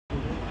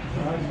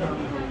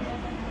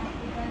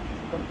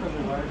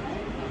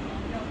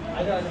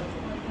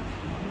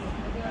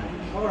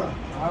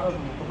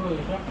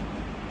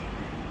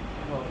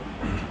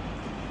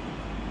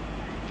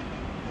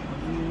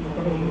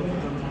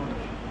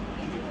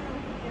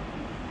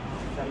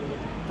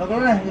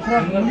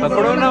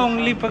पकड़ो ना,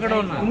 उंगली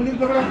पकड़ो ना, उंगली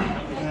पकड़ो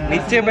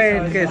नीचे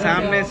बैठ के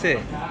सामने से।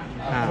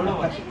 हाँ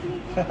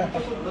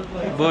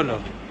बोलो।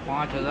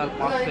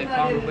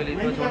 5,551 रुपये ली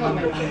तो छोड़ना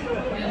नहीं।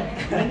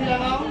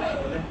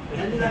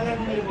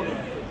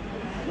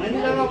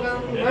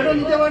 बैठो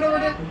नीचे, बैठो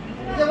बैठो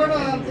नीचे बैठो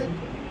आराम से।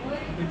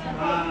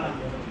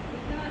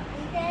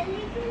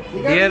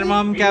 डियर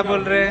मॉम क्या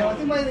बोल रहे हैं?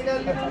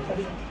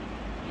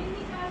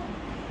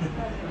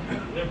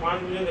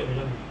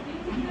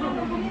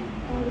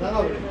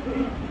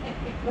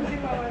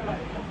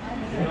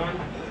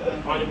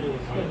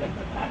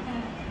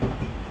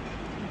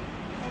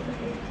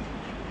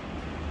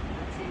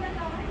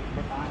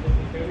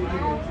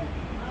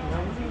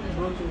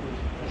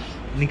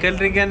 निकल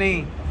रही क्या? नहीं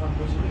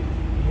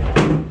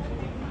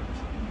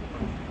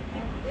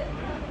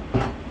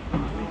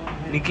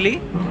निकली।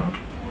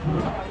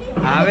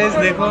 आवेश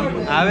देखो,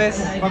 आवेश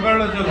पकड़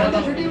लो, चलो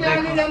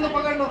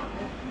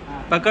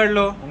पकड़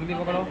लो। उंगली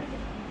पकड़ो।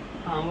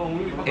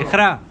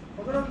 इकरा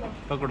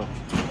पकड़ो,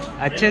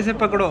 अच्छे से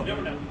पकड़ो।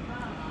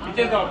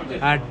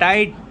 हाँ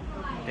टाइट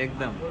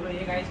एकदम।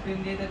 एक आइसक्रीम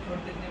दिए थे, छोड़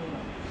देते बोला।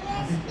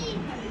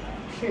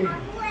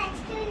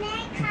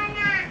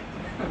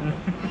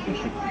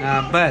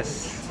 हाँ बस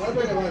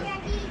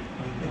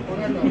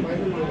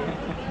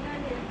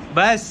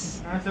बस।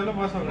 चलो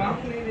बस हो गया।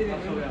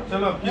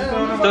 चलो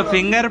तो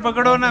फिंगर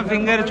पकड़ो ना,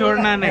 फिंगर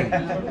छोड़ना नहीं।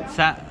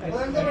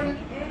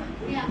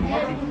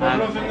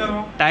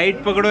 टाइट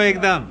पकड़ो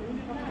एकदम।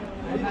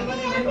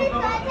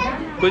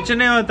 कुछ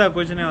नहीं होता,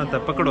 कुछ नहीं होता,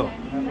 पकड़ो।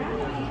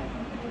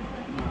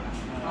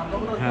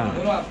 हाँ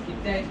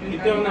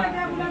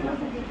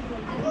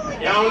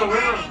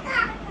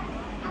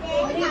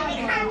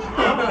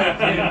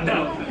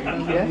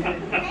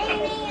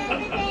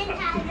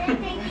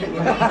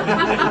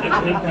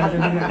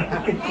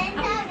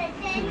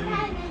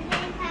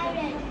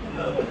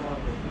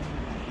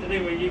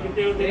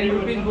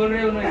 ₹10 बोल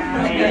रहे हो ना।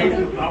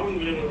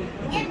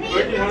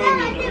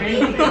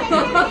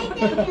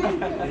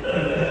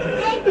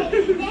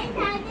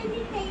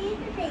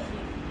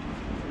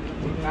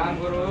 काम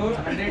करो,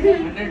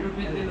 100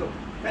 रुपीज दे दो।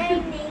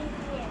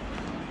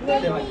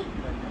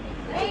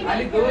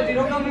 खाली 2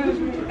 0 कम है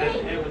उसमें।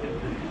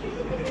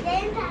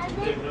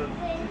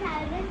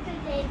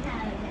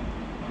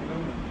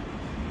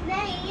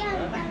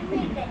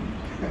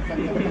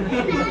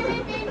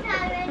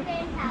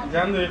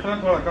 जान दो, इतना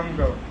थोड़ा कम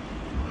करो,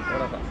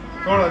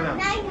 थोड़ा जान।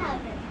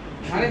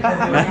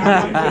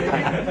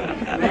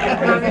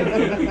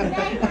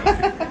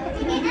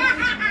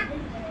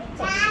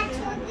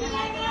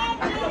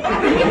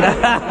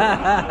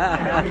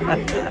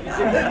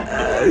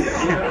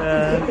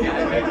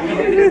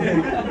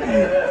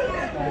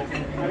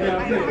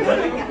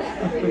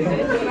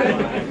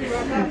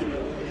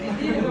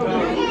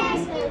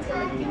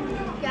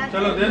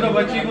 चलो दे दो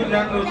बच्ची को,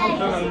 जान दो उसको।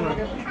 चलो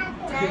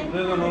दे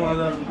दो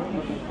 9,000।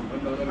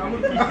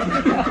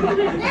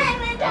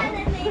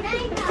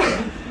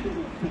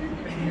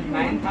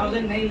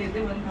 9,000 नहीं लेते,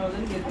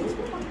 1,000 लेते।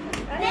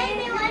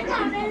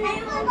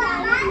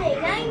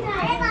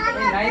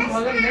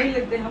 9,000 नहीं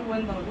लेते हम,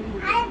 1,000।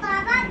 अरे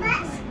बाबा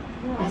बस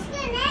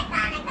उसके नहीं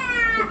खाने का।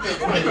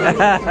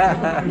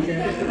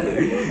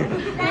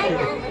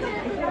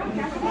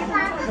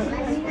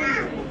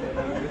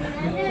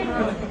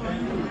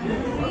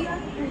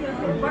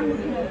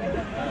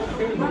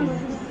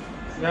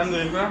 जान दो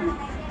इतना।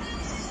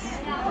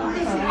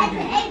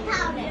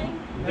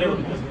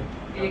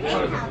 8,000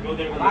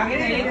 आगे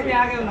ना, एक पे आ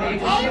गए उन्हें,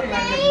 एक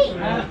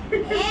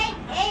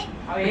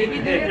अब एक ही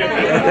दे देना।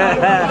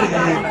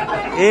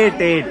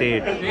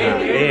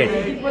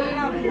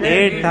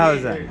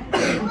 8,000।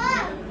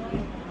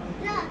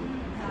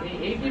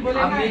 एक ही बोले,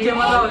 अब नीचे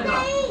मत आओ।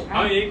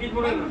 हाँ एक ही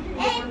बोले ना।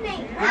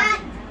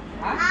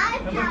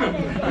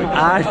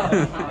 8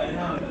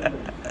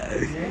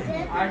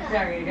 8 पे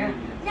आ गए क्या?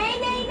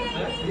 नहीं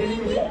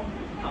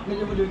आपने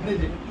जो मुझे इतने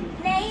दी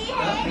नहीं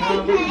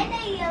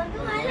है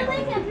तुम्हारे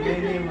भाई अपने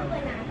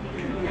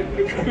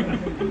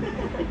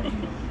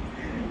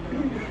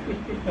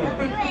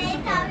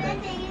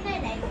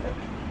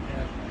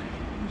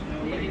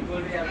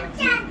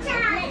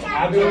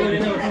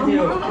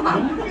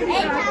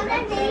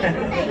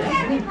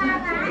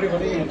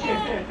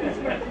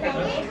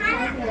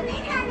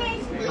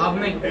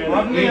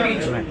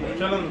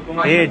चलो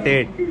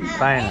 8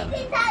 फाइनल।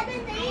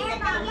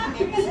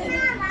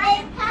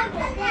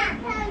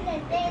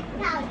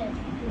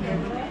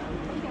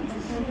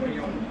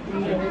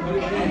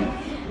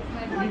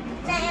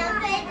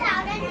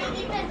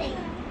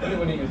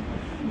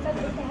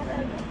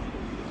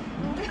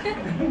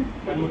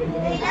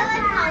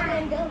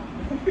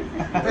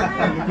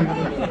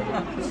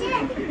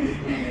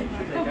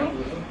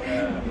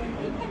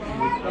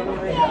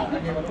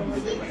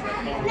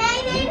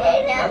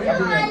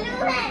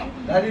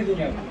 नहीं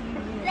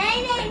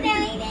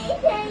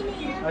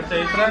अच्छा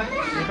इकरा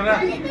इकरा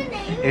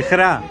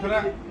इकरा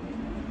इकरा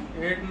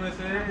 8 में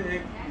से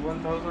एक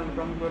 1000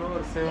 कम करो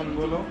और 7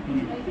 बोलो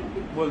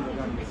बोल दो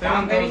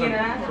काम करेंगे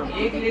ना 7000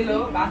 एक ले लो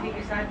बाकी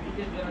के साथ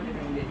डिटेल दोनों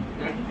दिखाएंगे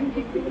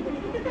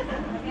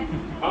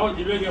आओ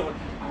जिले के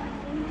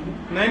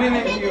नहीं नहीं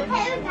नहीं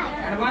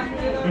एडवांस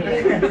ले लो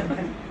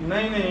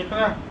नहीं नहीं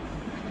इकरा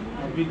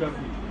अभी का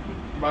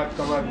बात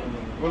का बाद में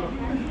बोलो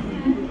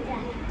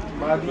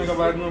बाद में का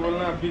बाद में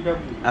बोलना अभी का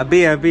अभी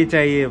अभी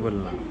चाहिए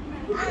बोलना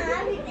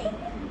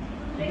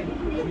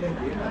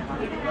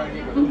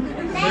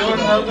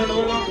 7000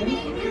 बोलो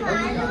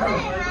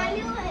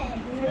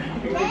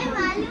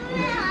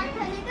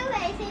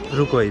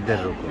रुको इधर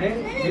रुको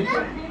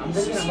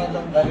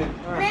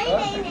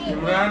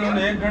इमरान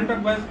उन्हें 1 घंटा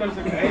बहस कर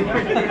सकते हैं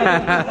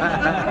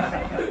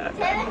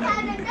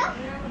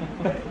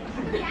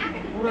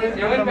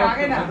सेवन पे आ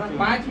गए ना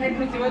 5 मिनट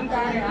में सेवन पे आ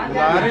गए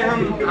ला रहे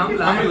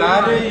हम ला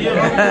रहे ये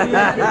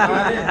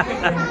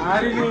आ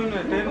रही नहीं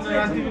उन्हें ट्रेन से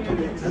आती भी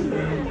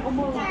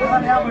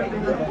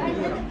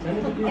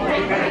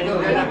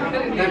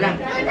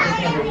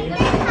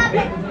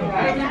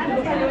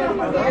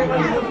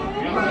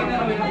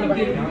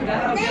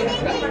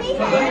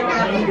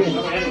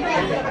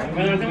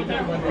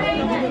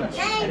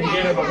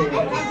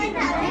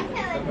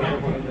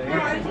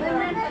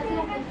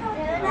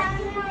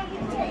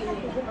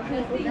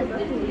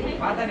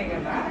पता नहीं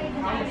करना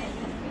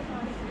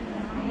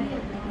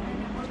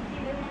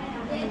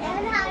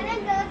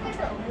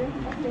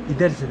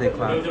इधर से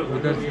देखो आप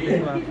उधर से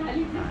देखो आप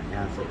हाँ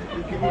यहाँ से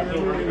देखो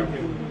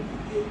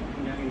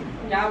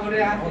क्या बोल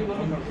रहे हैं आप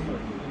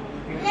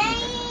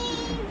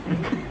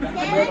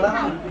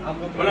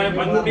बोला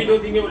बनमुटी जो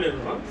देंगे बोले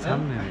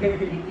सामने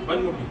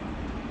बनमुटी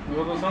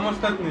वो तो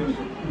समझता नहीं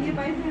उसको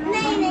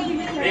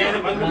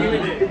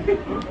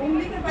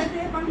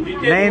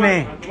नहीं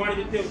नहीं तुम्हारे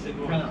जितने उससे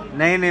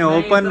नहीं नहीं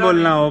ओपन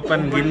बोलना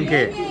ओपन गिन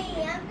के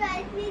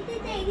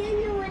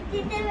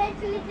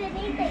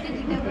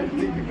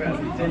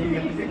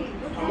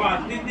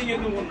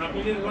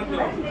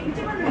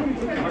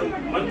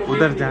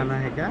उधर जाना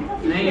है क्या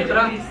नहीं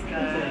इतना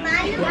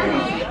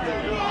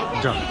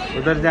जाओ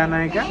उधर जाना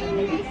है क्या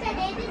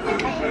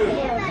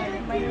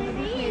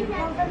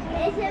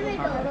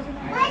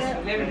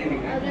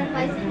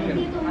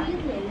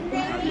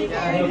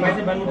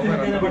पैसे बनमुटी से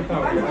देना पड़ता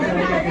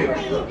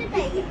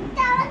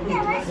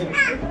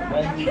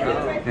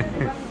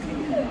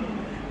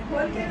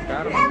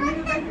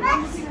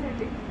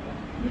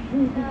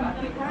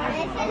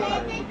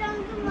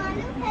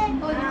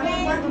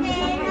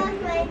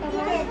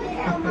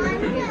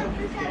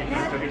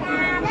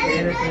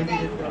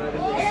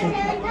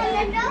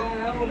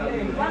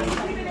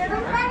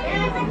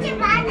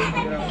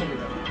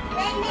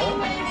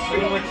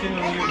सही बच्चे ने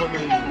उंगली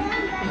पकड़ी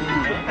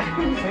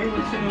सही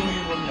बच्चे ने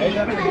उंगली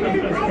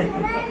पकड़ी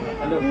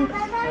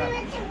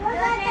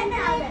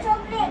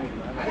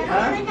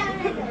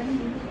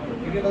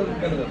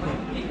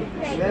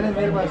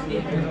मेरे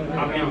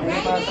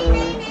पास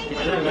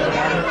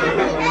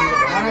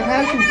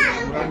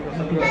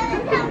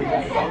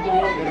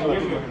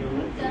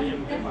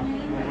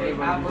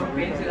आप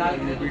पेन से डाल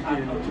के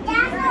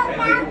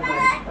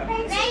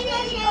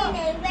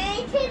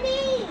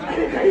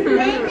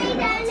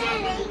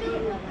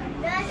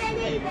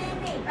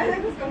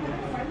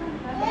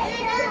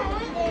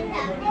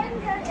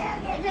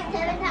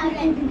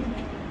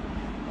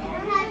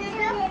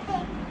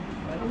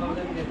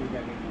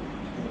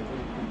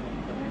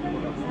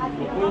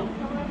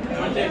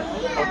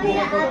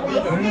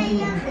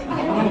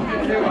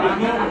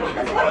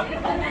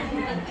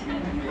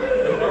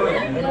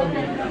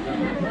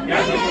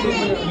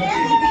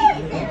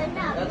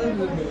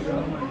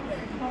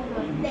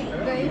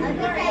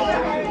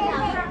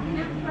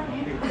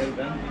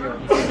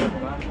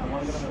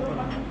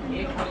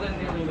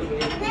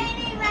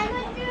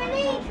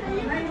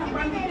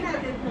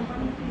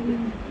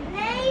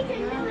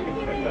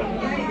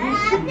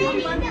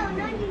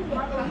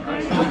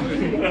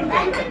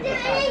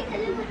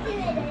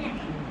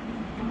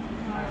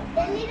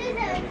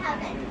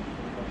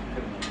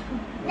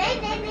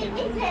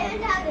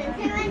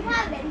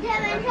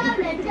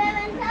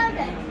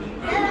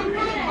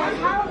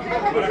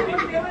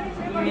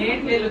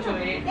एक ले लो चलो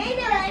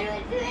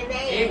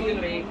एक ले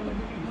लो एक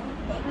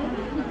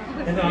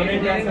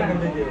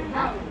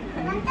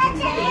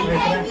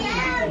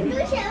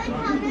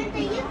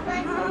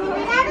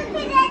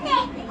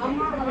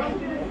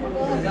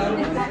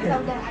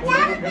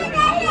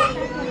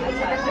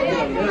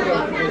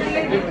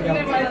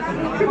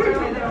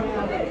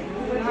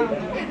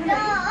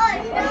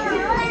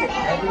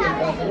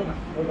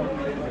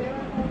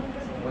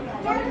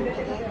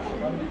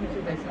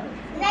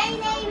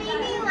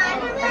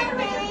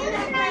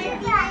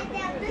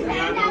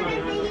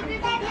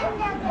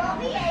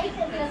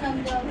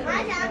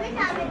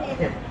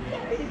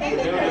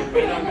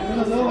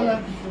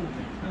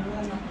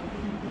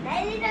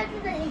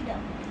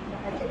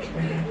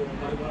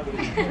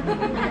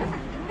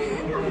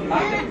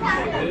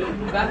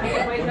बाकी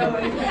का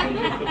पैसा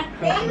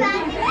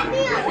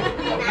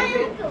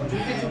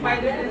जूते छुपाए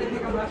दे लेने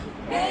का बात।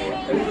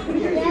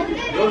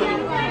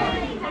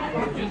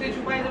 जूते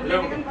छुपाए दे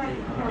लेने का बात।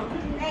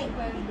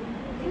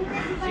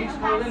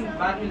 6,000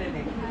 बाद में ले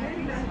लेंगे।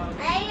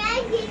 नहीं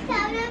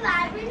 6,000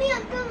 बाद में नहीं,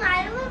 अब तो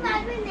मालूम है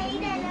बाद में नहीं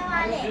देने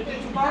वाले।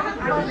 हम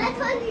बोला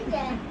छोड़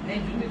दीजिए। नहीं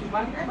जूते छुपा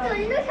के अब तो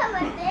इल्लू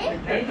समझते।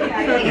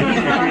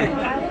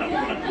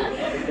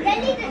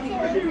 नहीं जल्दी से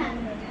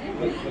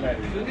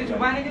जूते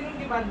छुपाने के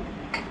उनकी बात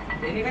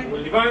देने का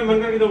लिफाफे में बंद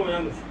करके दो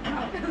जान दो।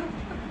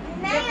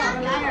 नहीं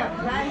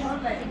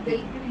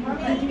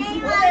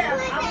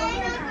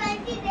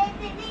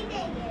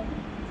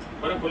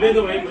अरे खुले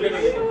दो भाई, खुले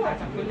करके दो।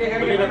 अच्छा खुले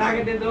करके बता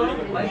के दे दो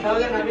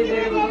 1,000 अभी दे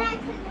दो।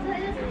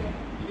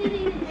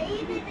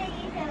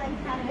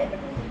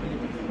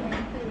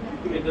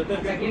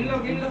 अच्छा गिन लो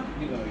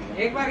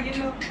एक बार गिन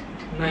लो।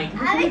 नहीं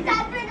अरे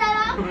साथ में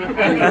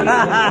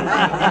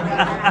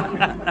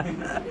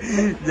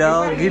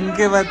जाओ गिन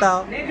के बताओ।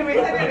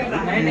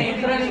 नहीं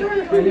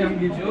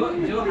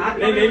जो हाथ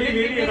नहीं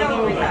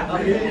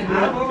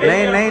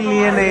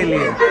लिए नहीं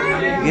लिए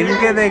गिन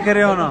के देख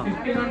रहे हो ना।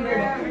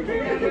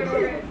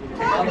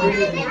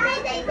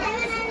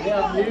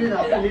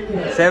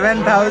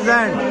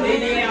 7,000।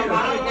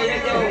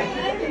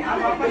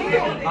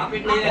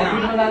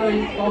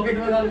 पॉकेट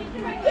में डालो।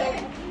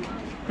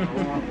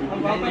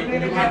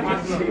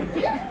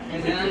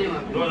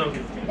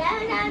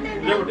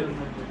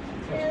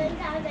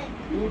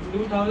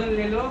 2,000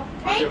 ले लो।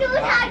 नहीं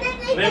 2,000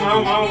 नहीं माओ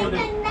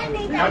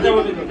चाचा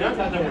बोलते तो क्या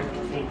चाचा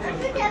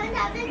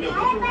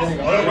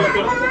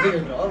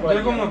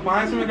देखो मैं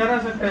 5 में करा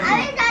सकते हैं।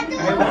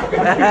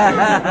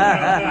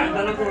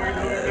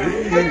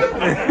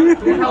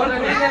 2,000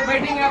 लेकर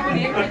बैठेंगे अपन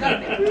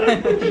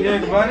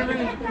एक बार भी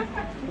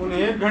उन्हें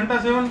 1 घंटा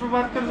 7 पे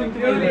बात कर सकते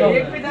हैं।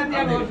 एक पे जाते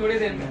हैं और थोड़ी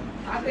देर में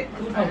आते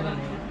 2,000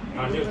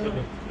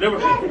 ले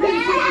बेटा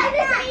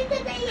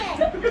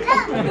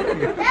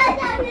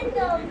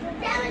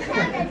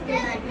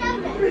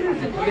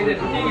थोड़ी देर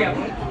रुकिए आप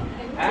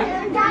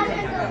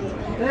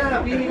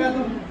अपनी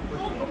निकालो।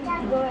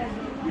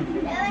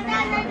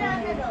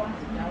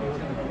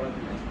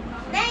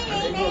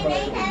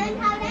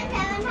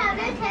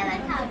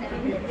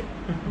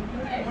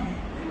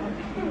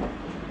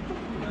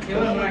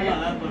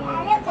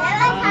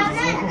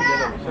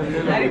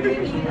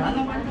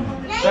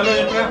 चलो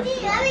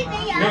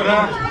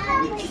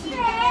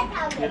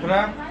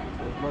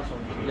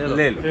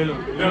ले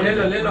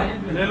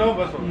लो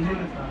बस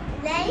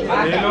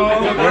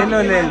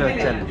ले लो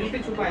चलो।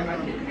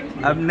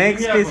 अब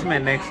नेक्स्ट इसमें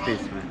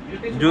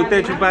जूते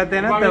छुपाते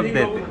ना तब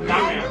देते।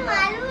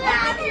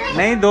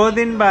 नहीं 2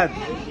 दिन बाद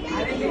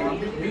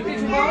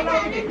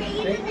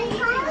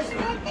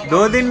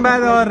 2 दिन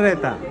बाद और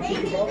रहता।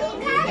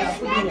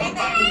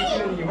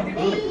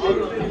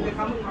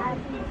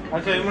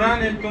 अच्छा इमरान,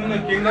 एक तुमने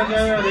किंडर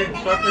जॉय और एक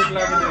चॉकलेट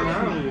ला के देना।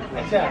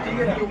 अच्छा ठीक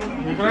है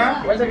इमरान,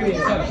 वैसा कि नहीं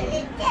सर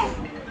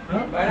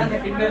बड़ा सा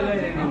किंडर जॉय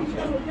देना।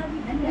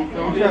 तो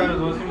उठा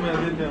दोस्त में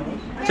देते हैं।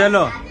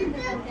 चलो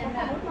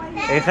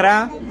इकरा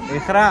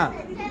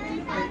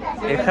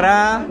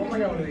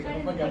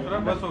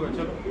बस होगा,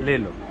 चलो ले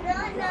लो।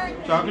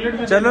 चॉकलेट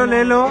भी चलो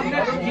ले लो।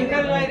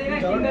 किंडर जॉय देना,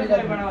 किंडर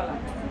जॉय बड़ा वाला।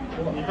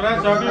 इकरा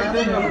चॉकलेट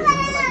दे दो।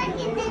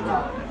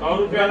 100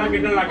 रुपया वाला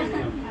किंडर ला के दे।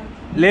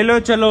 ले लो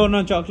चलो ना,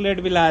 चॉकलेट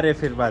भी ला रहे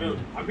फिर बाद में।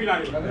 अभी ला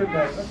रहे।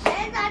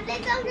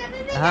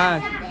 हाँ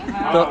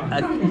तो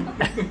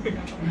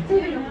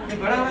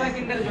बड़ा वाला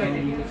किंडर जॉय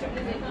देंगे।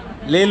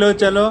 ले लो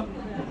चलो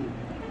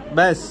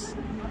बस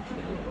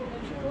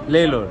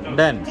ले लो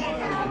डन।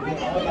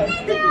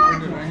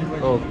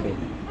 ओके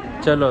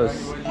चलो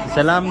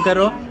सलाम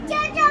करो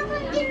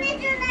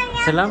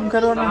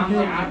ना,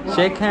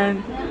 शेक हैंड।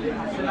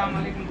 अस्सलाम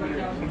वालेकुम कर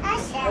जाओ।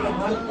 अस्सलाम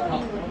वालेकुम।